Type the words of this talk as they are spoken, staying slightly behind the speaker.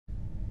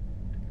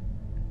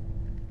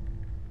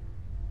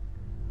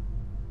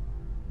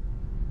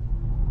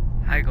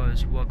Hey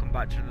guys, welcome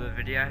back to another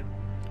video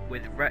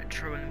with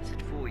Retro Unlimited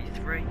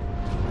 43,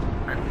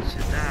 and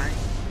today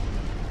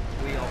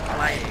we are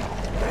playing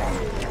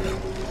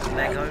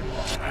Lego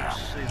Marvel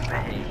Super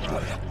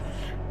Heroes.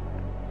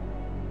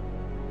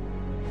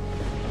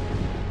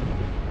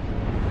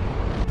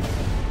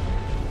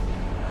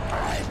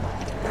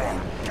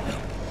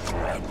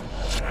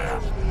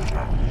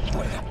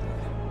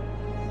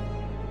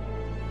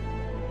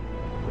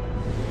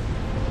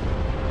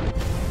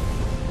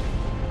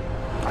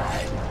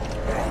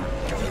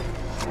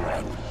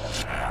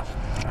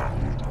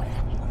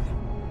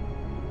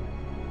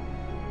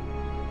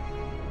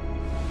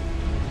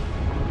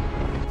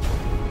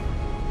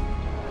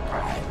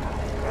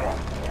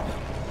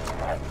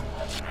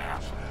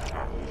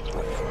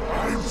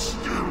 I'm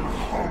still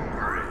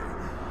hungry.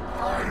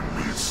 I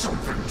need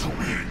something to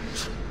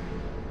eat.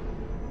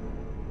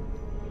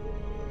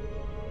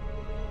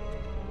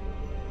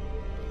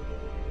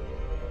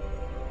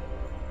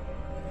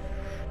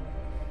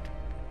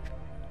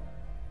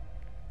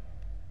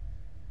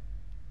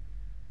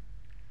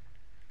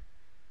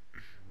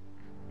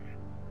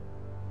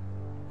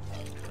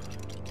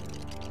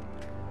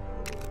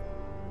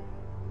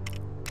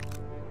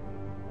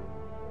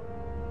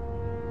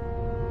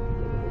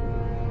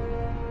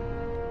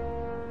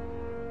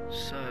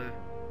 So,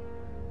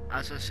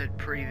 as I said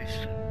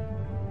previously,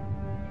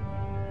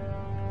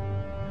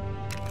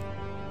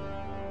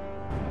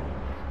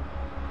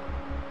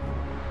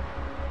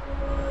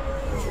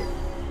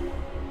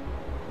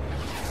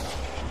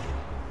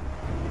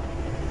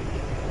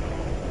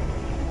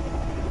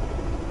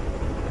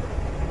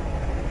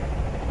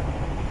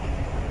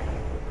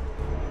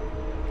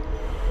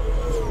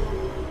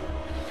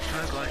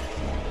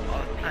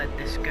 I've played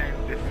this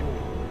game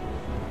before,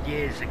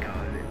 years ago.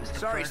 It was the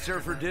Sorry, first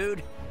surfer ever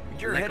dude.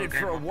 You're Lego headed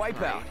game for a I've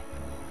wipeout.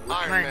 played.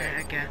 We're playing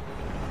it again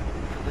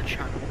for the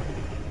channel.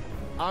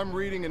 I'm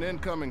reading an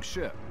incoming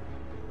ship.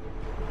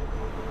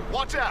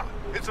 Watch out!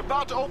 It's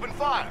about to open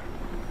fire!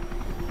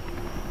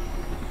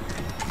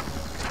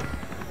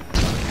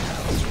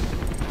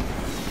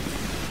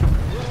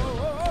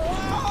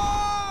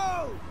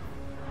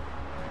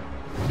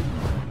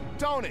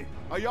 Tony,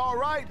 are you all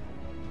right?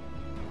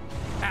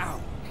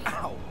 Ow,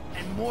 ow,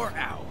 and more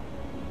ow.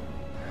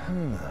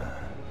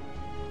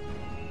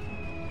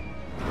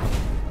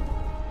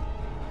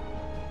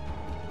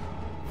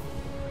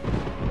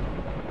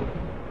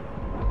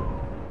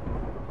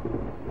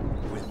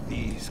 With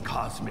these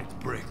cosmic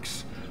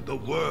bricks, the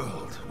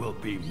world will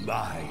be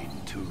mine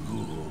to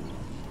rule.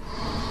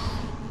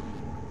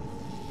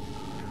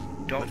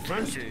 But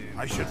first,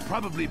 I should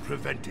probably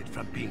prevent it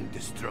from being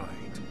destroyed.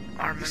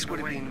 I This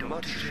would remember have when been Dr.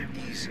 much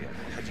Doom easier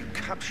had you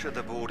captured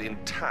the board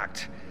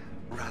intact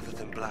rather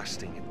than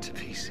blasting it to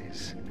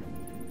pieces.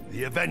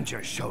 The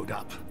Avengers showed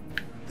up.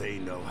 They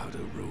know how to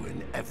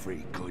ruin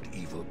every good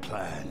evil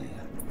plan.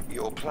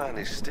 Your plan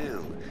is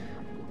still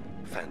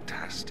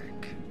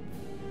fantastic.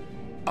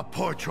 A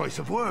poor choice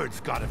of words,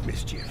 God of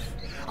Mischief.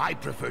 I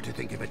prefer to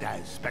think of it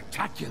as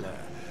spectacular,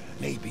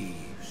 maybe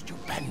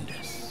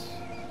stupendous.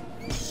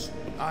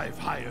 I've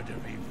hired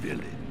every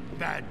villain,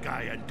 bad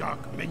guy, and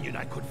dark minion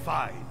I could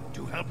find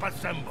to help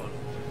assemble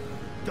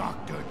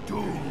Dr.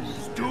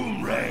 Doom's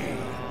Doom Ray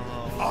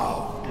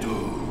of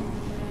Doom.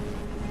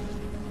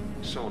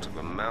 Sort of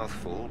a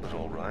mouthful, but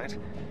all right.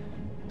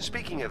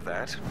 Speaking of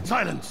that,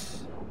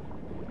 Silence!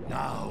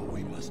 Now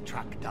we must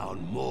track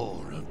down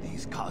more of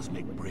these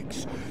cosmic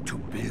bricks to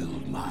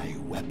build my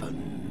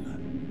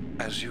weapon.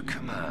 as you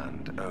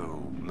command,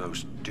 oh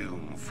most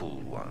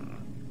doomful one.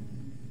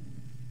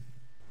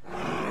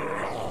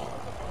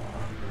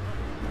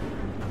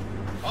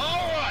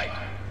 All right,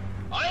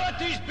 I let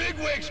these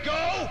bigwigs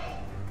go.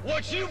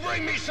 Once you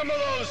bring me some of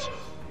those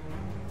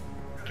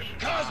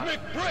cosmic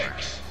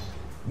bricks.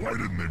 Why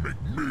didn't they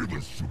make me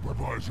the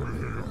supervisor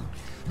here?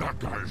 That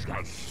guy's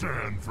got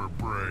sand for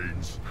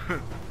brains.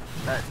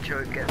 That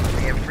joke gets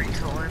me every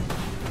time.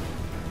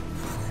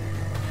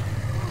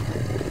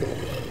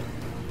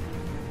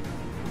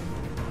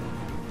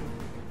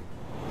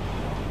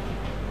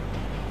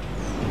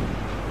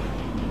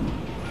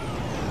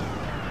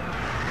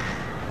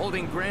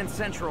 Holding Grand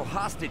Central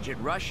hostage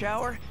at rush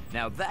hour?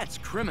 Now that's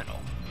criminal.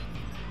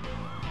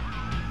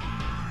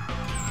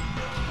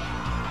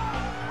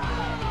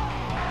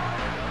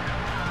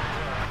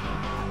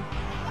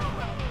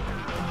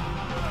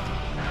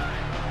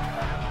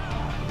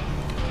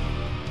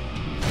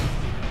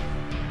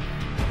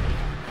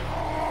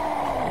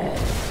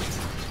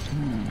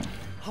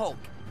 Hulk,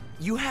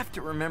 you have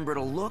to remember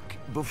to look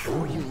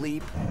before you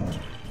leap.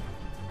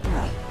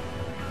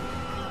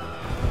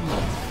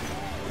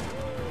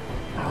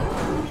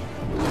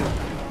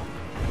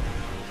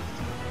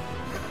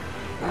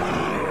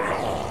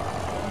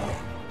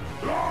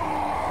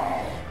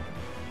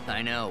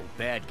 I know,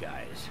 bad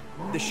guys.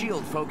 The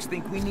SHIELD folks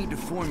think we need to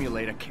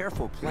formulate a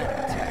careful plan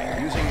of attack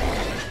using...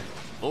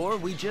 Or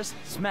we just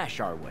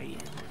smash our way in.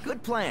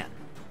 Good plan.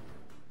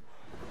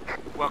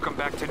 Welcome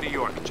back to New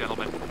York,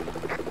 gentlemen.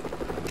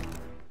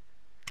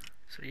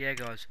 So yeah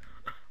guys,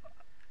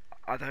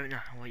 I don't know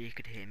how you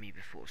could hear me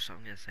before, so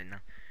I'm going to say no.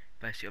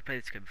 Basically, I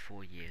played this game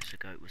 4 years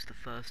ago. It was the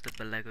first of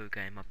the Lego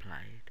game I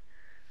played.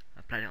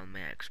 I played it on my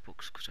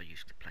Xbox because I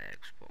used to play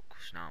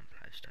Xbox, now on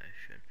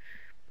PlayStation.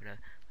 But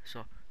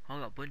so I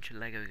got a bunch of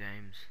Lego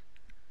games.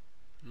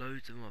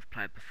 Loads of them I've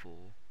played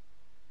before.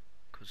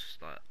 Because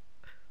like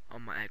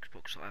on my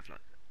Xbox I have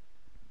like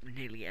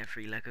nearly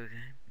every Lego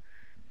game.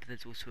 But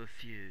there's also a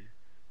few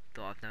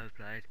that I've never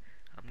played.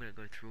 I'm gonna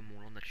go through them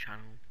all on the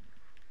channel.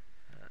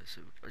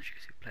 So as you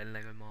can see, play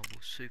Lego Marvel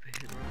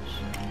Superheroes.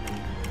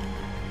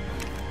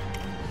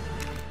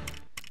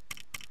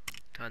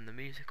 Turn the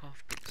music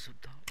off, put the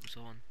subtitles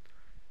on.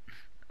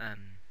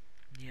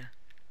 Yeah.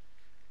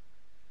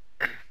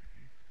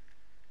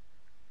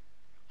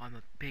 I'm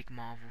a big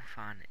Marvel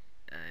fan,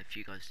 if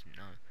you guys didn't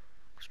know,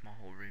 because my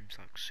whole room's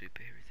like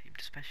superhero themed,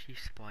 especially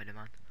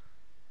Spider-Man.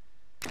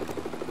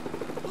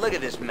 Look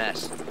at this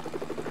mess.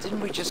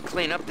 Didn't we just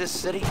clean up this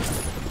city?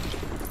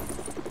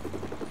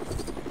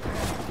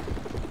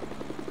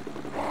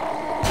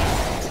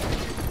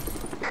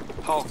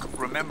 Hulk,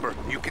 remember,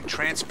 you can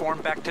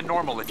transform back to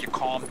normal if you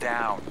calm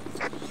down.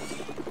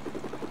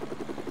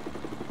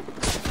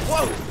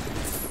 Whoa!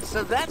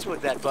 So that's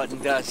what that button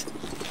does.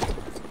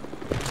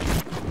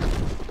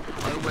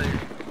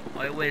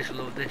 I always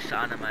love this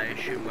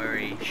animation where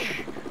he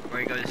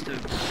goes to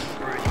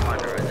Bruce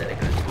Banner and then it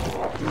goes to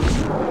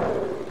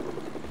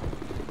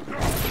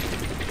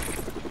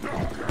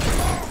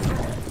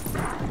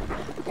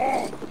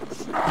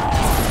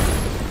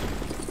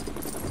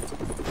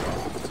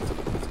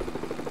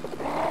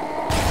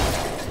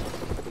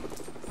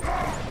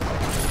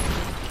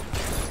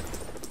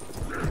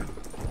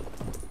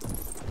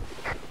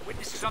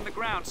Witnesses on the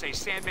ground say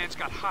Sandman's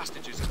got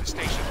hostages at the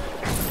station.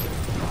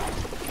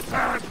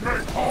 That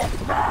make Hulk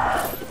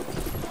mad!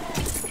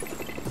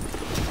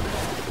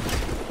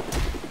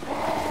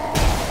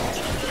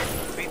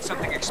 Need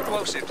something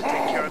explosive to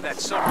take care of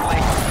that Silver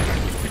Lake.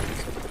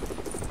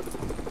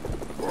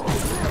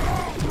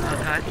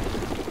 Okay.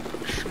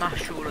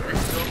 Smash all of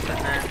this up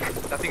and then...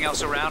 Nothing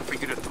else around for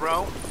you to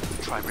throw?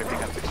 Try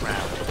ripping up the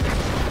ground.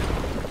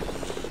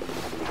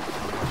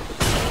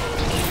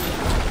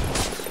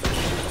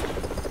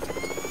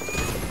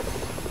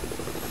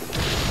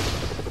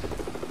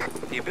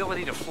 The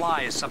ability to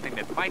fly is something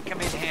that might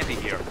come in handy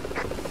here.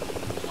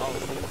 Oh,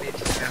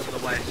 it's out of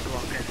the way so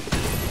I can...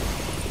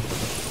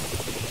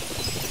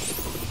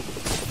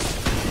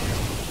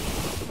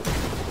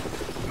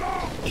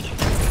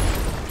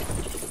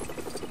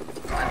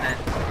 And then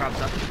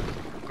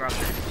grab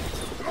this.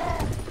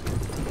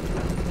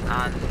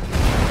 And...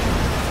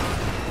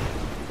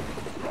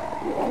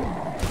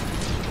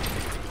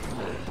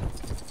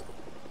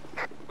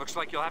 Looks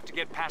like you'll have to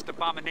get past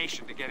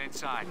Abomination to get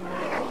inside.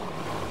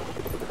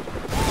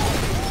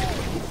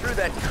 Threw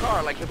that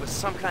car like it was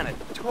some kind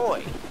of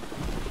toy.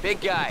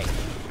 Big guy,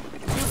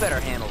 you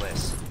better handle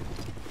this.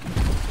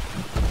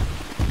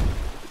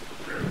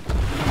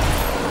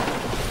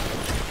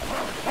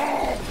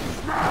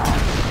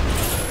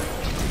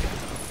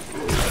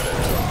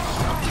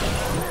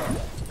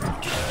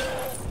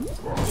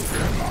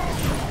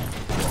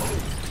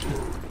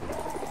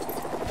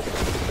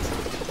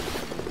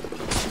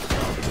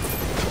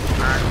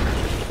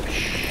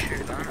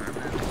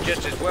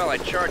 Just as well I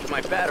charged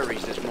my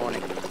batteries this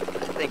morning.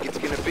 I think it's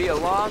gonna be a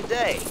long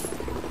day.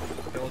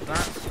 Build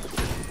that.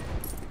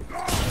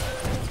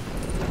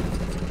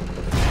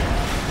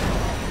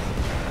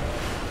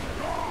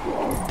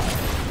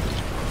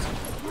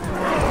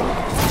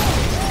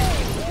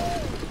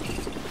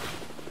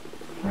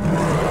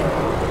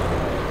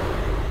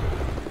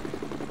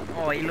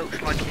 Oh, he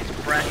looks like his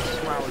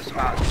breath smells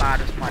about as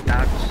bad as my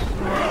dad's.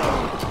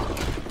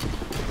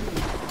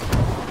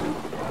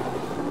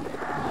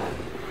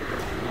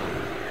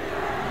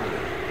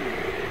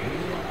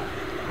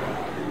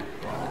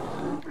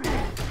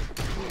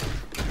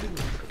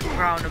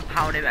 Ground and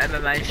pound him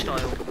MMA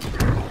style.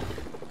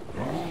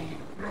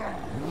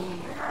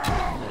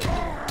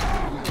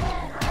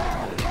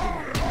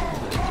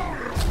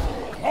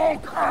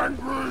 Hulk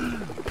angry!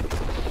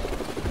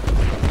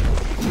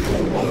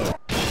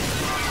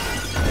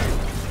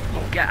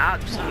 Get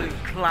absolute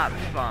clapped,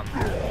 fam.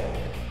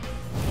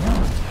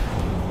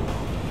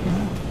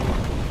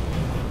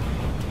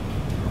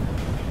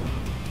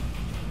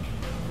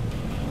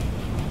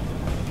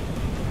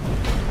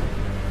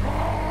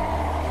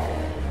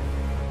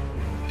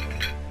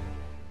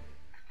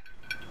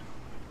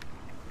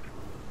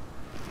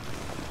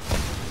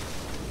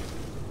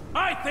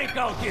 I think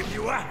I'll give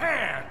you a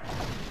hand!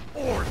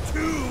 Or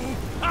two!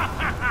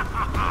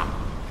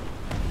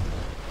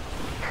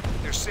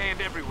 There's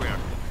sand everywhere,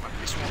 but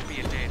this won't be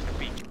a day at the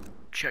beach.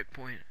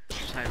 Checkpoint.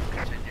 Save and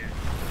continue.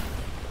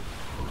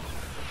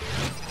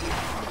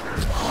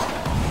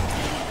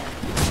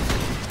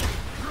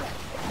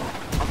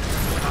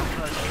 When I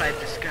first played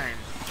this game,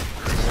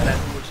 this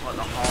level was like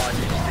the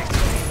hardest thing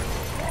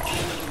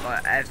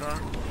like ever.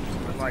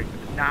 But like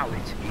now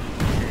it's easy.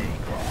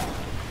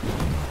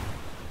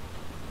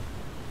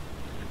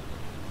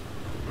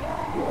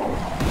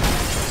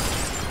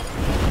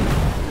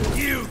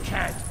 You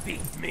can't beat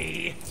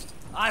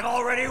I've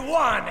already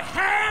won,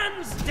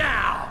 hands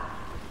down!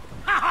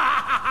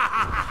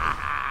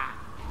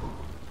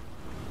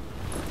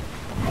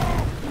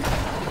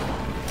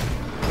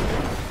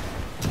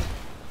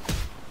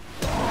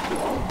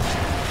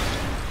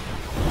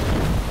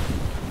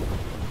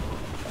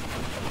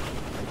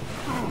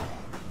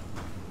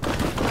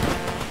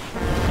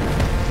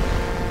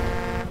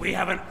 We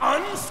have an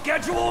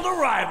unscheduled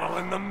arrival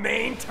in the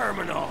main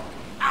terminal.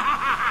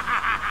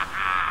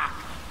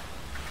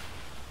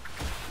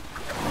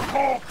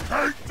 Hulk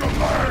hate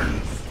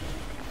delays!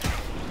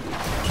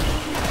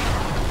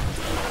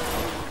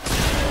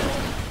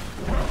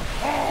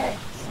 Hulk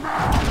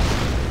smash!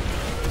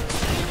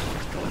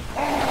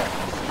 Hulk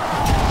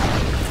smash!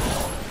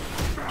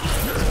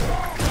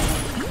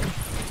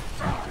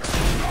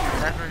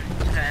 7,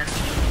 10,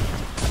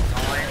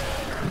 9,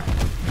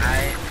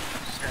 8,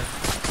 7,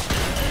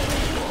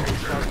 6,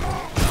 5,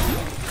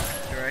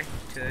 3,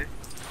 2,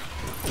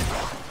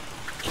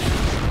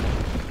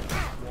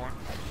 1.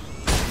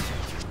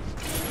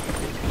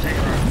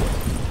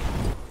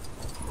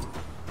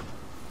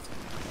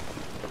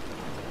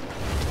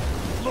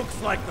 Looks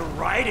like the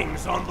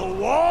writing's on the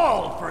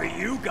wall for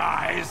you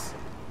guys.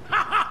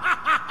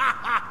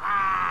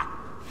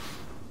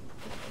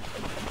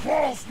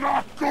 Wall's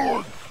not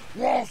good!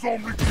 Walls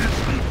only keep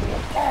people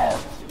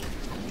apart!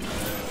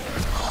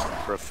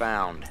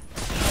 Profound.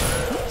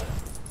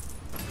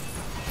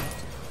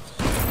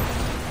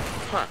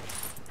 Huh.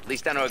 At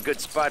least I know a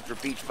good spot for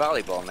beach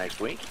volleyball next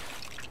week.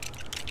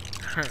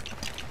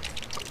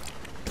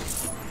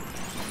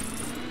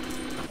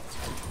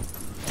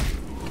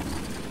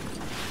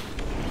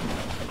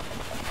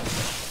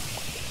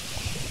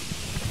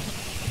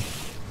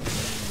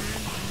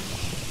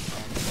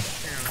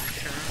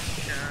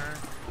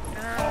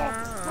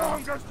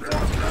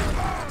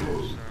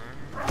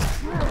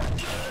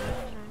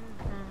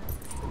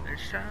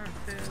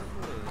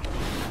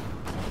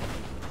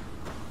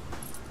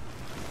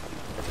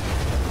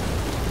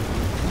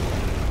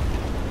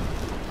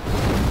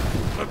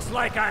 Looks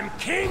like I'm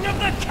king of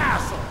the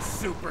castle,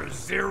 Super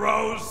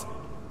Zeros.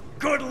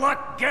 Good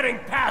luck getting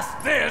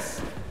past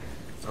this.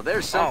 Well,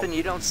 there's something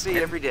you don't see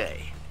every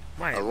day.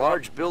 Wait, a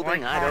large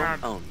building I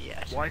don't own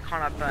yet. Why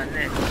can't I burn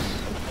this?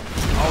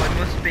 Oh, it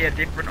must be a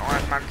different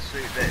Iron Man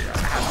suit that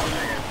has on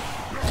it.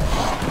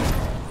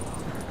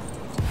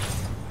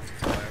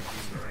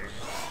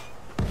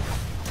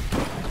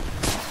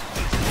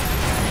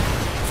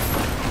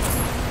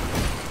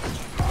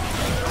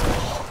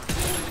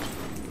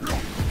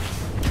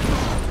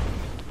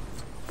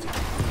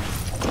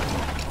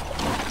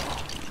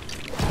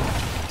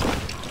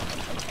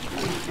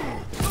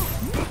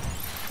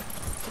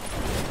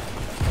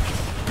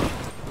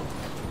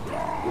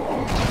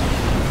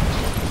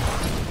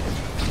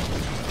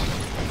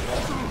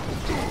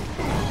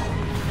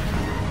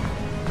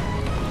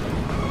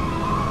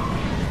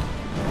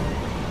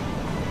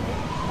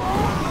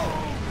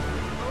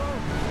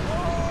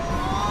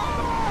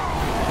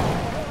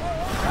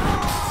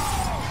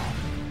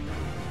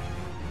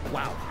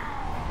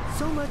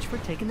 So much for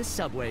taking the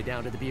subway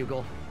down to the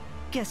Bugle.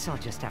 Guess I'll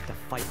just have to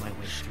fight my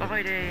way through.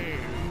 Spidey!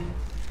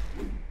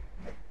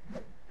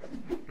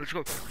 Let's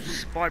go.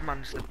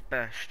 Spider-Man's the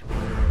best.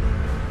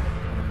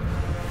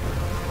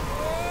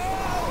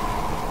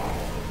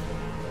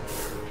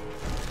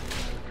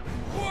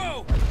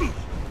 Whoa!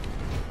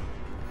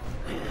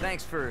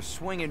 Thanks for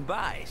swinging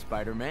by,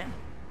 Spider-Man.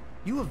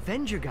 You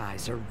Avenger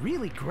guys are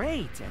really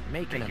great at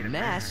making a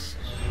mess.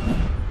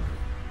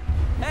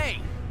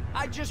 Hey!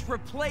 I just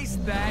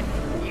replaced that.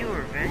 You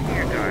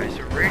Avenger guys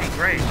are really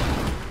great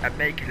at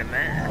making a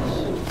mess.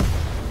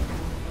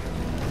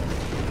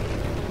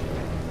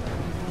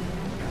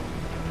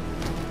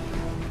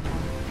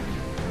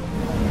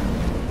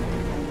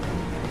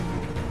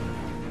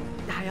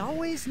 I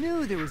always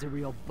knew there was a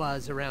real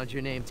buzz around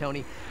your name,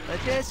 Tony, but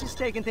this is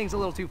taking things a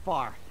little too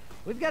far.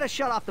 We've got to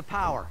shut off the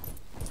power.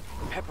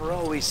 Pepper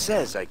always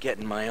says I get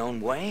in my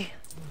own way.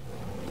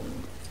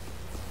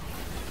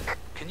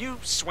 Can you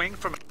swing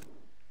from...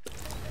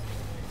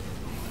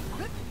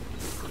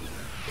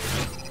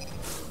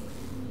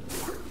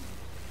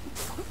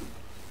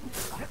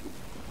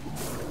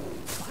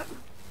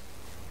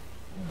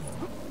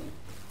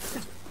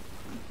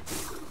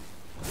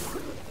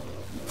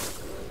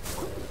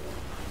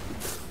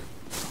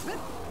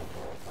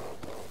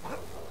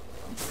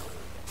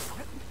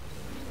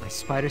 My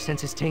spider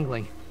sense is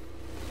tingling.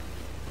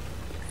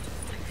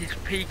 His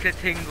Pika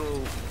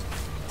tingle.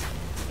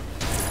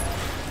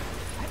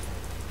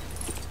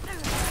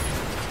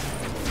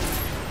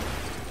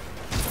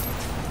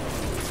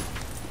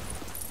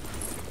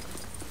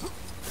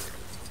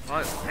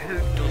 Like, who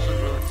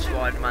doesn't love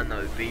Spider-Man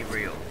though? Be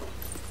real.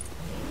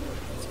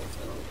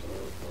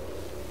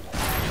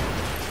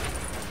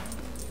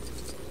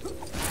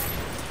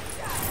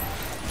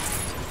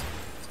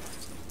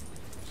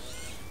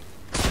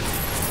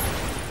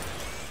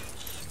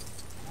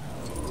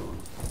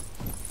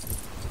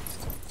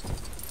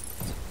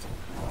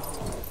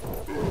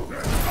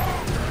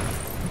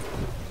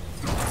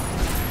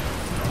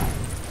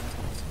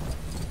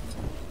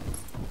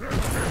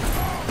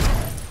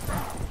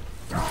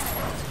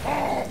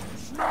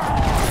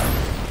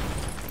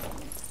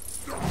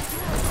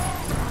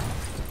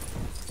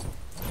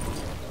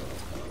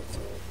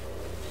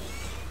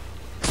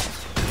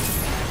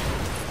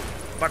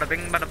 bada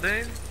bing, bada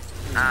boom,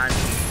 and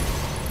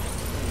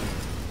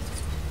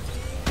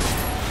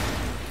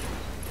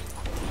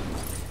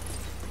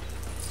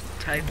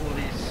take all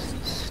these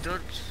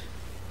studs.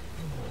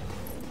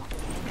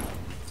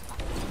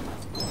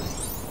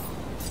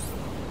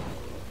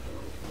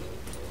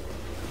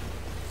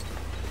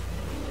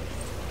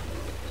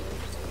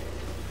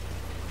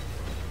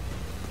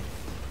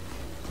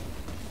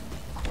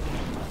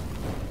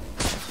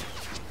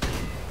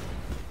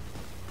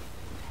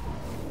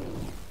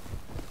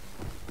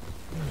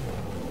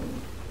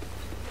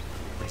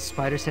 My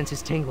spider sense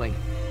is tingling.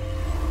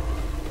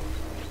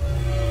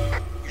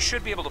 You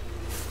should be able to...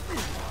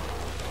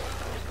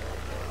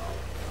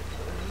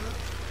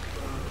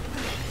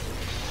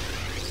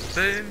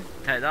 Boom,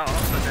 take that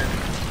off and then...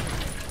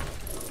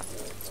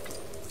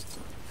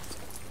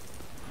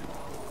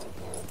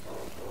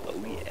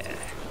 Oh yeah.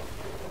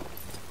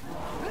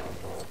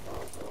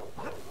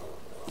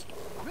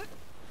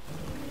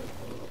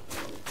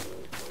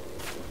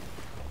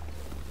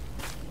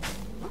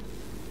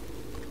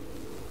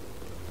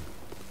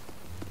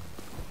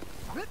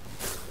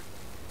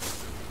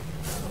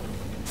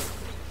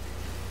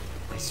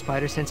 My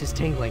spider sense is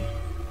tingling.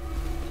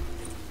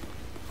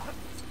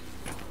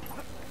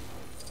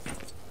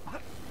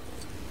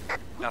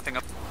 Nothing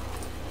up.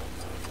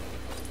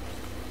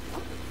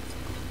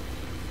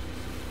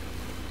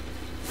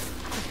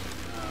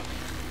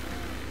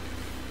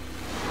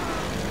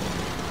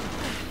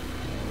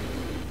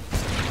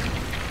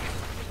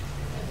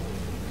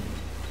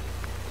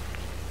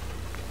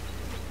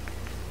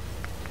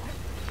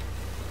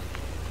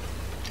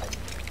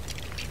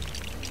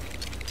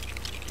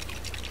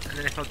 And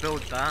then if I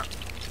build that,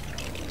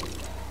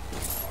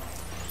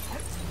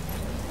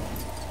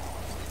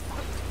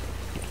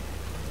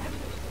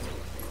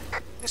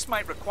 This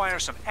might require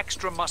some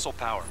extra muscle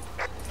power.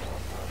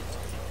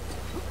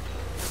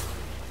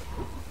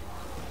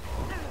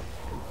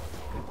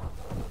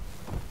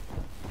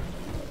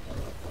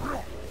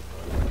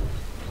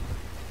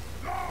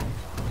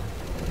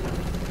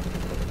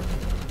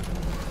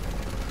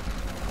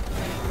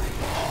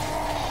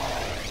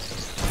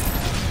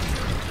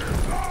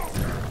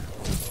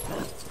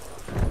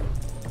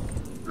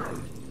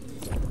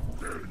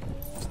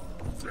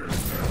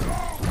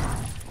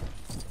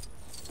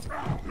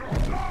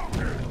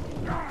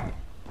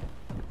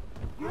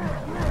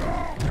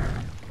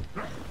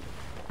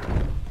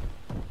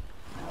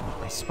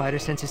 My spider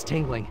sense is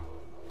tingling.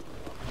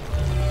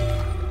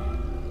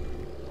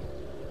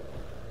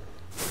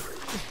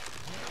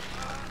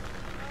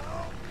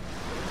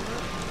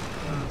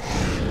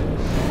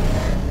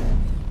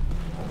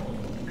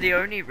 the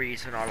only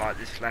reason I like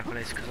this level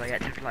is because I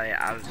get to play it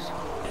as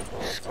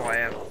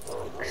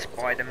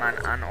Spider-Man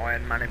and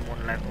Iron Man in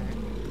one level.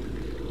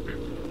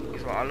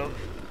 Because I love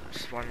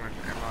Spider-Man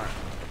and like...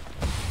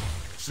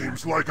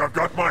 Seems like I've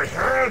got my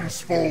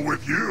hands full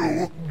with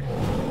you.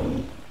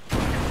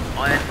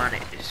 Iron Man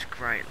is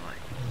great,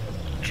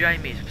 like...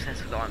 Jamie's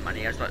obsessed with Iron Man,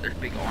 he has like this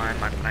big Iron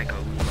Man Lego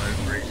all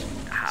over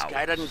his house. This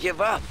guy doesn't give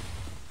up.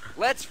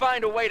 Let's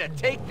find a way to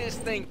take this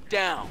thing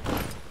down.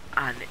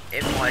 And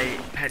in my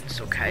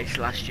pencil case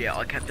last year,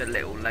 I kept a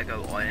little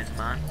Lego Iron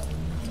Man.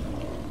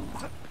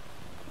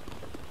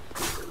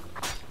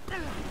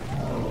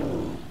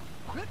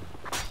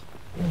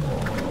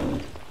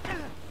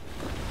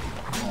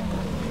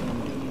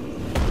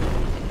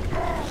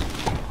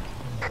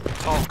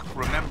 Hulk,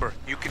 remember,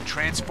 you can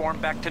transform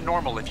back to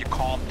normal if you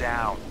calm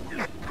down.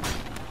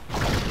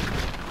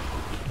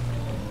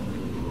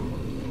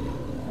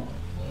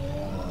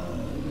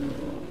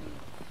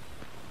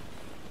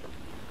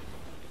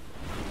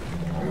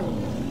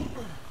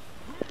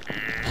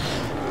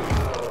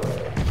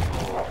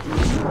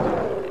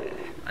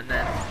 And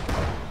then...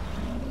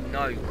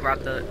 No,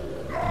 grab the...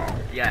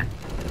 Yeah.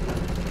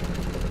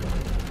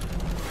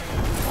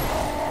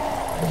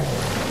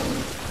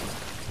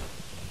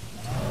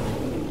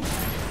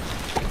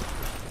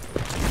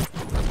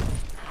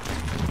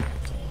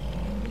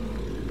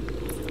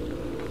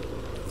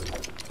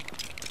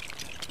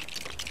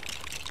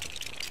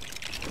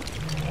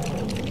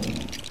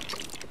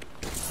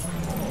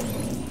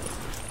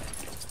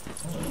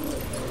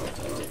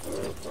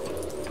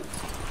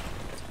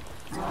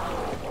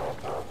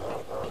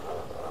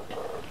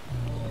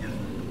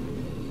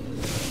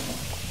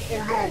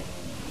 Oh no!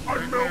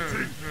 I'm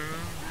melting!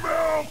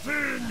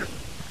 Melting!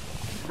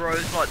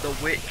 Bro's like the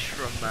witch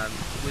from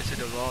Wizard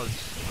of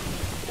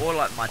Oz. Or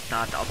like my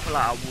dad, I'll pull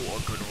out a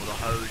water gun or the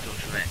hose or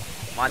something.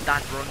 My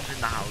dad runs in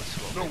the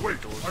house. No, wait,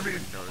 I mean,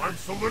 I'm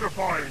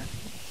solidifying!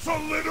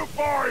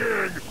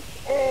 Solidifying!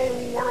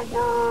 Oh, what a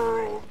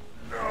world!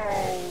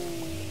 No!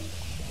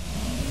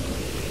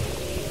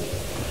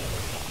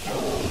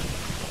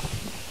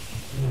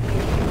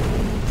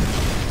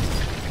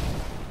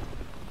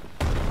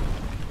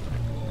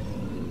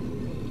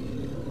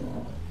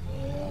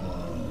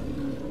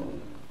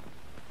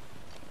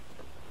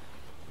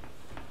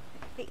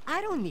 Hey,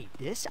 I don't need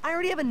this. I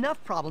already have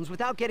enough problems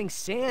without getting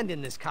sand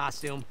in this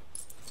costume.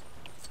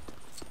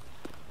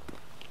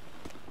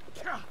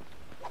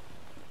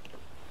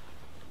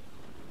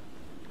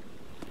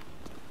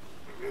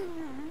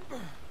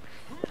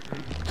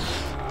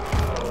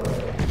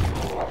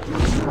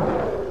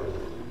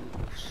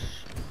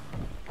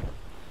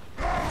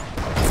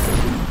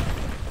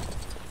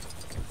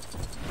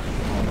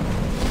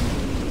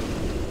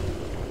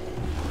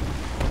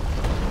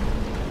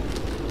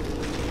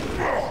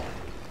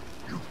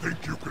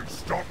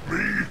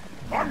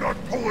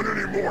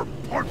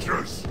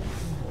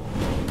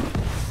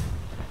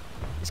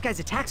 This guy's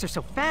attacks are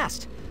so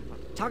fast.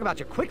 Talk about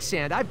your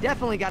quicksand. I've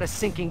definitely got a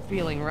sinking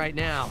feeling right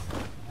now.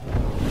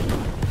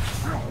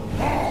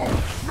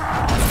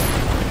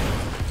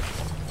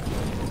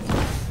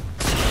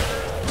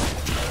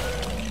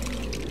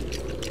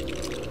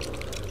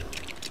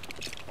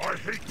 I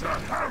hate to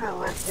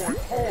hammer a point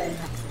home.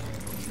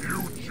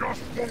 You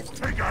just won't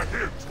take a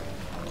hit.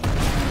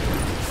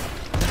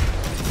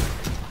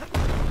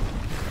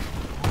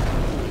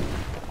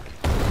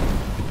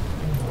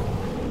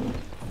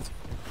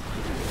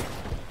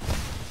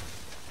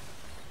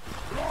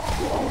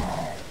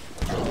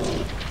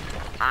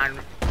 And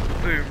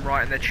boom,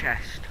 right in the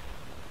chest.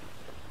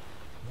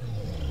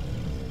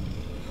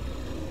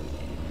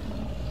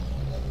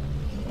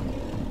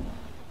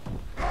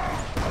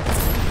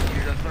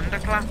 Use a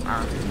thunderclap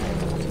and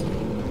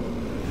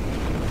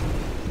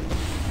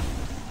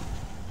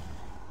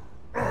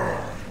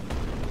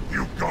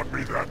You got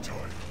me that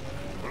time,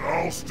 but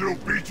I'll still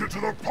beat you to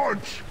the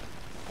punch.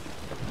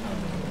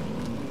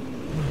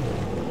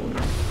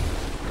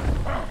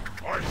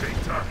 I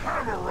hate to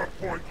hammer a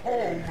point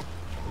home,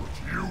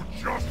 but you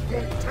just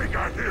won't take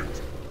a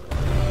hit.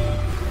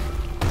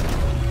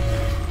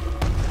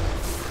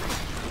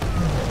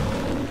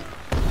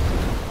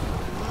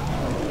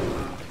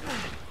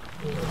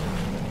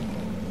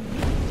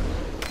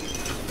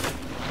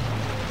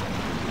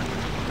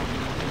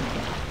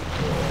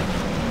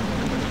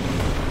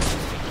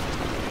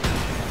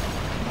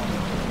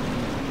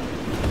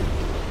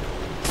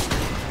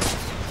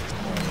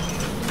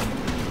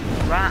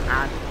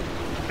 that and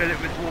fill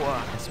it with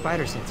water.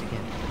 Spider sense again.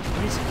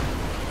 What is it?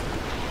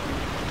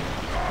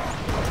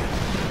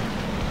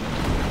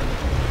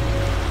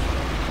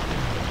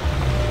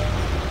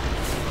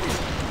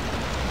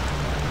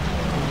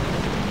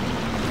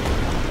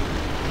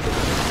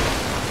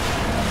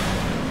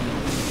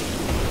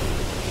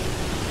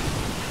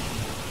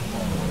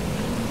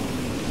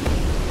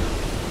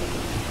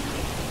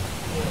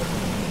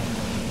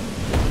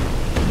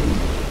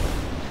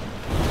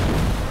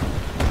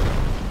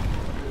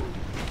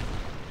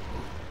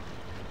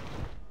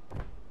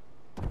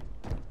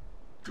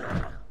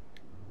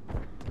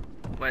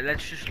 Wait,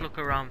 let's just look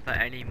around for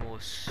any more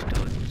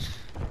studs.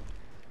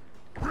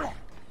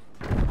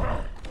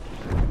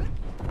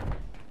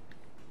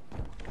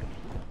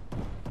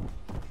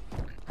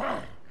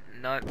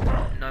 No,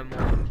 no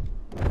more.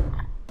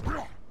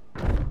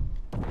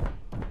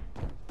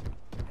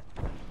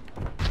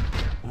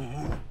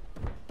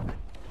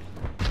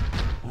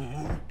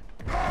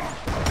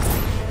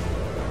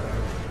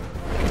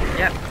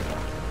 Yep,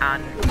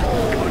 and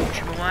punch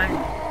him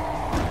away.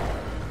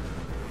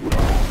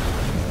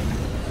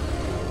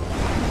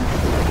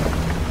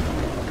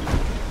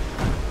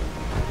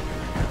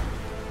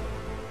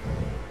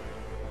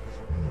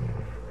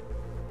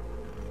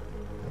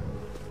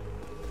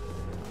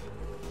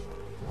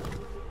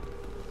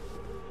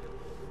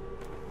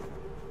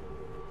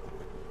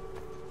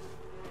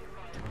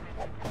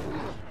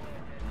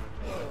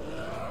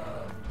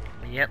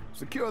 Yep.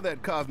 Secure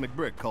that cosmic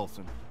brick,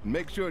 Coulson. And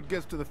make sure it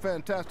gets to the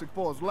Fantastic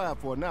Four's lab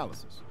for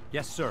analysis.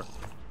 Yes, sir.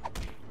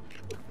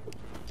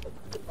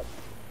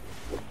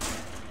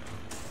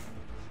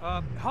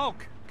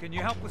 Hulk, can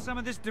you help with some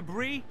of this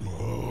debris?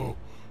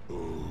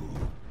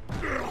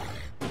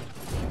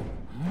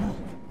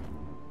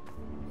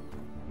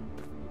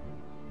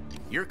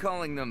 You're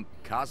calling them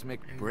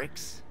cosmic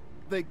bricks?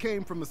 They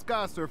came from the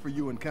Sky Surfer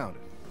you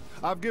encountered.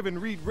 I've given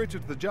Reed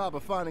Richards the job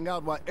of finding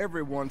out why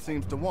everyone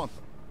seems to want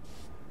them.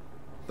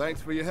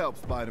 Thanks for your help,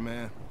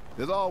 Spider-Man.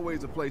 There's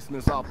always a place in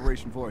this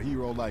operation for a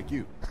hero like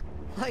you.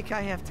 Like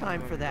I have time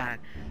for that.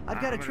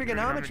 I've got a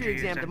trigonometry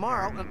exam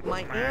tomorrow.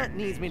 My aunt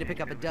needs me to pick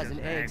up a dozen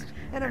eggs,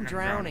 and I'm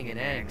drowning in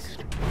eggs.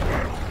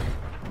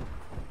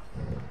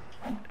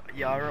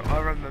 Yeah, I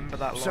remember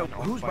that line. So,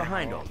 who's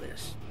behind all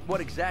this?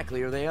 What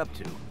exactly are they up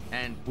to?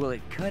 And will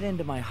it cut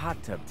into my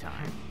hot tub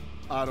time?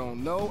 I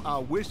don't know, I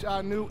wish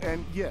I knew,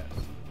 and yes.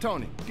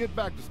 Tony, get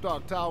back to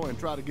Stark Tower and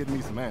try to get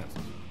me some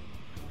answers.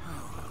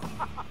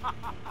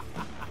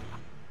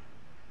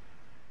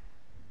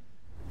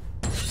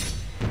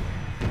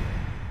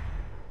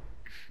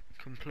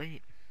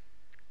 Complete.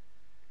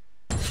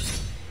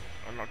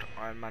 Unlocked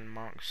Iron Man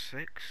Mark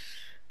 6.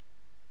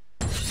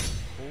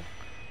 Hulk.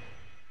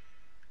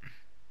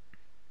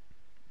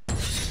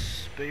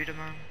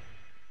 Spider-Man.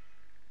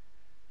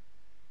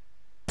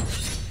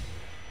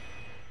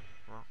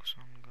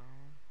 Roxxon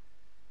Guard.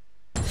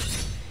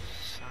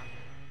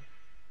 Sandman.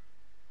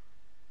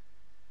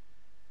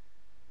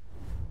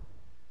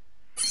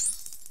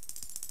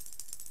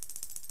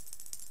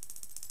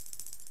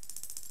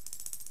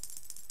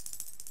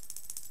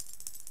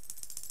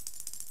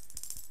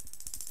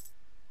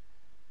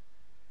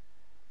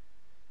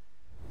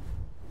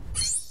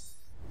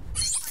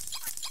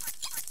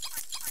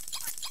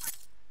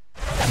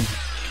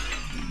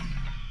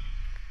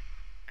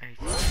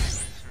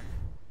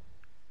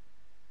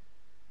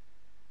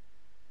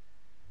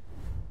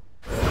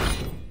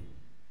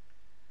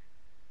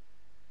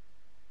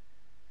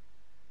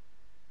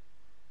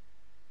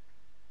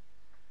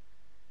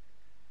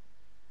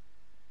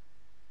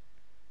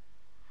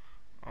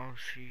 I'll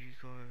see you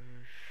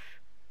guys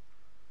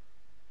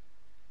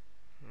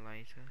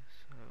later.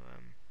 So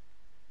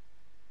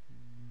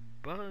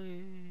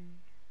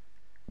bye.